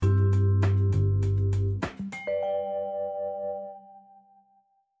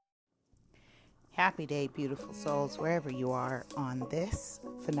Happy day, beautiful souls, wherever you are on this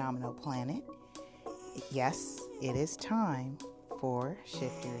phenomenal planet. Yes, it is time for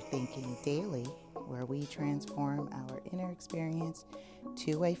Shift Your Thinking Daily, where we transform our inner experience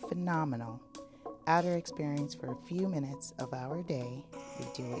to a phenomenal outer experience for a few minutes of our day. We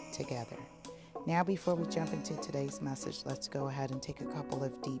do it together. Now, before we jump into today's message, let's go ahead and take a couple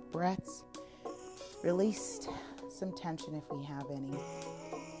of deep breaths. Release some tension if we have any.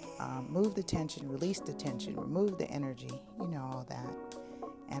 Move the tension, release the tension, remove the energy, all that.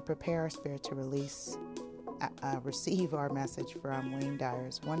 And prepare our spirit to receive our message from Wayne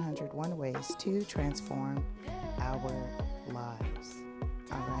Dyer's 101 Ways to Transform Our Lives.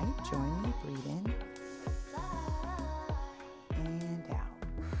 All right, join me, breathe in and out.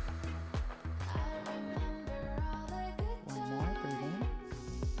 One more, breathe in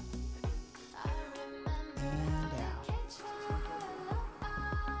and out.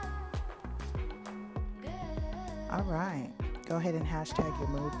 All right. Go ahead and hashtag your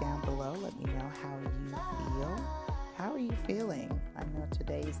mood down below. Let me know how you feel. How are you feeling? I know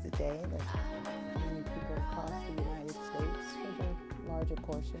today is the day that many people across the United States, for the larger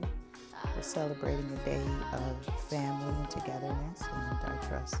portion, are celebrating a day of family and togetherness. And I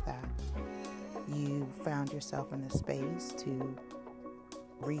trust that you found yourself in a space to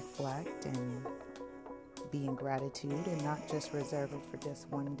reflect and be in gratitude and not just reserve it for just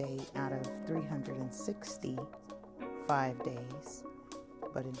one day out of 365 days,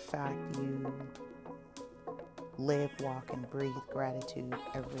 but in fact you live, walk, and breathe gratitude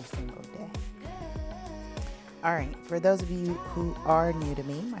every single day. All right, for those of you who are new to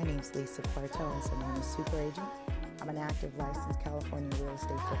me, my name is Lisa Quarto, also known as Super Agent. I'm an active licensed California real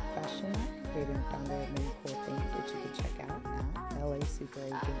estate professional, creator and founder of many cool things that you can check out at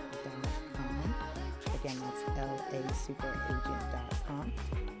laSuperAgent.com. Again, that's laSuperAgent.com.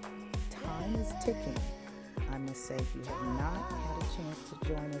 Time is ticking. I must say, if you have not had a chance to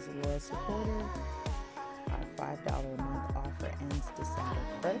join as a loyal supporter, our $5 a month offer ends December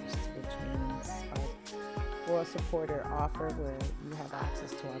 1st, which means our loyal supporter offer where you have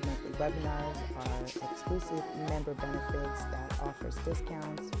access to our monthly webinars, our exclusive member benefits that offers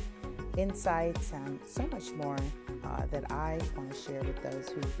discounts, insights, and so much more that I want to share with those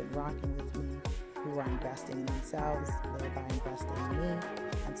who've been rocking with me, who are investing in themselves, thereby investing in me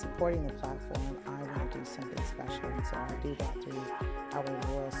and supporting the platform. I want to do something special, and so I do that through our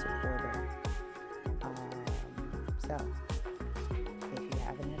loyal supporter. So, if you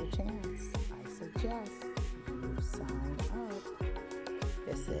haven't had a chance, I suggest you sign up.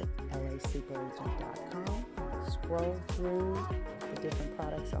 Visit laSuperAgent.com. Scroll through the different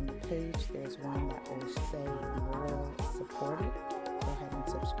products on the page. There's one that will say Loyal Supporter. Go ahead and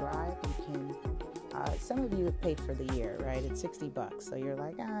subscribe. You can. Some of you have paid for the year, right? It's $60. So you're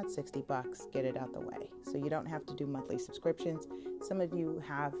like, it's $60. Get it out the way. So you don't have to do monthly subscriptions. Some of you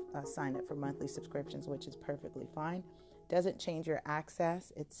have signed up for monthly subscriptions, which is perfectly fine. Doesn't change your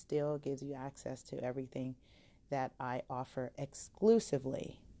access. It still gives you access to everything that I offer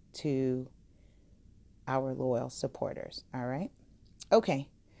exclusively to our loyal supporters. All right. Okay.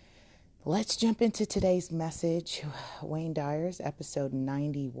 Let's jump into today's message. Wayne Dyer's episode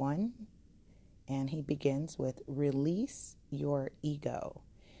 91. And he begins with release your ego.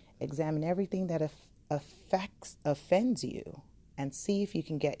 Examine everything that offends you and see if you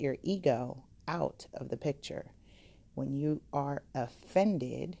can get your ego out of the picture. When you are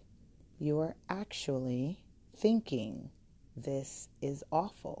offended, you are actually thinking, this is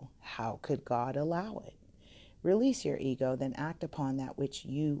awful. How could God allow it? Release your ego, then act upon that which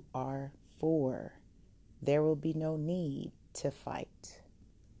you are for. There will be no need to fight.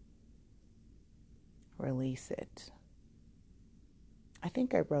 Release it. I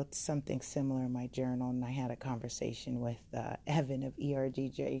think I wrote something similar in my journal, and I had a conversation with Evan of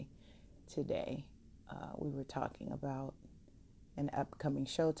ERGJ today. We were talking about an upcoming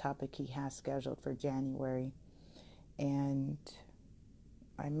show topic he has scheduled for January, and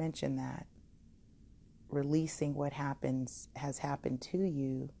I mentioned that releasing what has happened to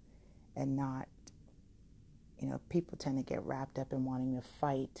you, and not, people tend to get wrapped up in wanting to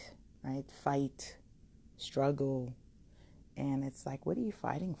fight, right? Fight, struggle, and it's like, what are you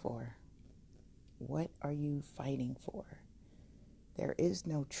fighting for? What are you fighting for? There is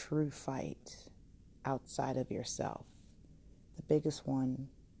no true fight outside of yourself. The biggest one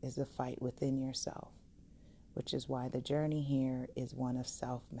is the fight within yourself, which is why the journey here is one of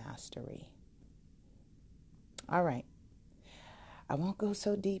self-mastery. All right. I won't go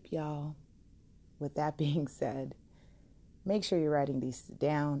so deep, y'all. With that being said, make sure you're writing these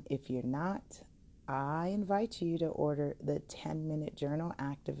down. If you're not, I invite you to order the 10-minute journal,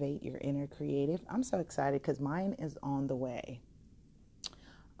 Activate Your Inner Creative. I'm so excited because mine is on the way.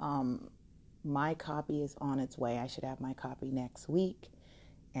 My copy is on its way. I should have my copy next week.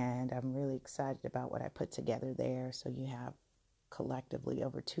 And I'm really excited about what I put together there. So you have collectively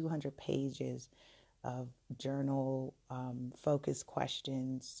over 200 pages of journal focus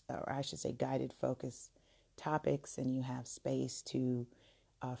questions, or I should say guided focus topics, and you have space to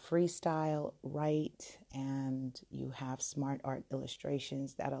freestyle, write, and you have smart art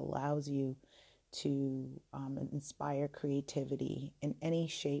illustrations that allows you to inspire creativity in any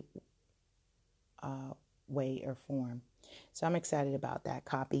shape, way, or form. So I'm excited about that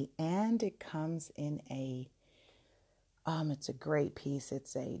copy, and it comes in it's a great piece.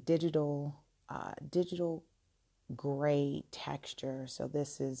 It's a digital gray texture. So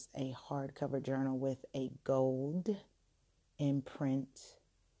this is a hardcover journal with a gold imprint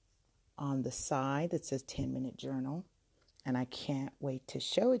on the side that says 10-minute journal. And I can't wait to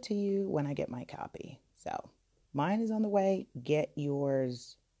show it to you when I get my copy. So mine is on the way. Get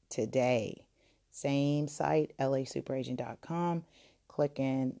yours today. Same site, LASuperagent.com. Click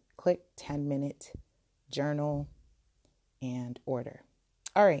 10-minute journal and order.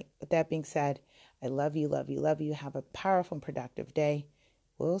 All right, with that being said, I love you, love you, love you. Have a powerful and productive day.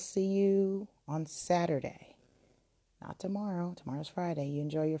 We'll see you on Saturday. Not tomorrow. Tomorrow's Friday. You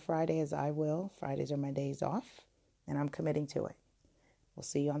enjoy your Friday as I will. Fridays are my days off, and I'm committing to it. We'll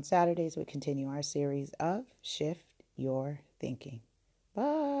see you on Saturdays. We continue our series of Shift Your Thinking.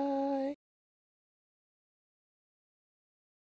 Bye.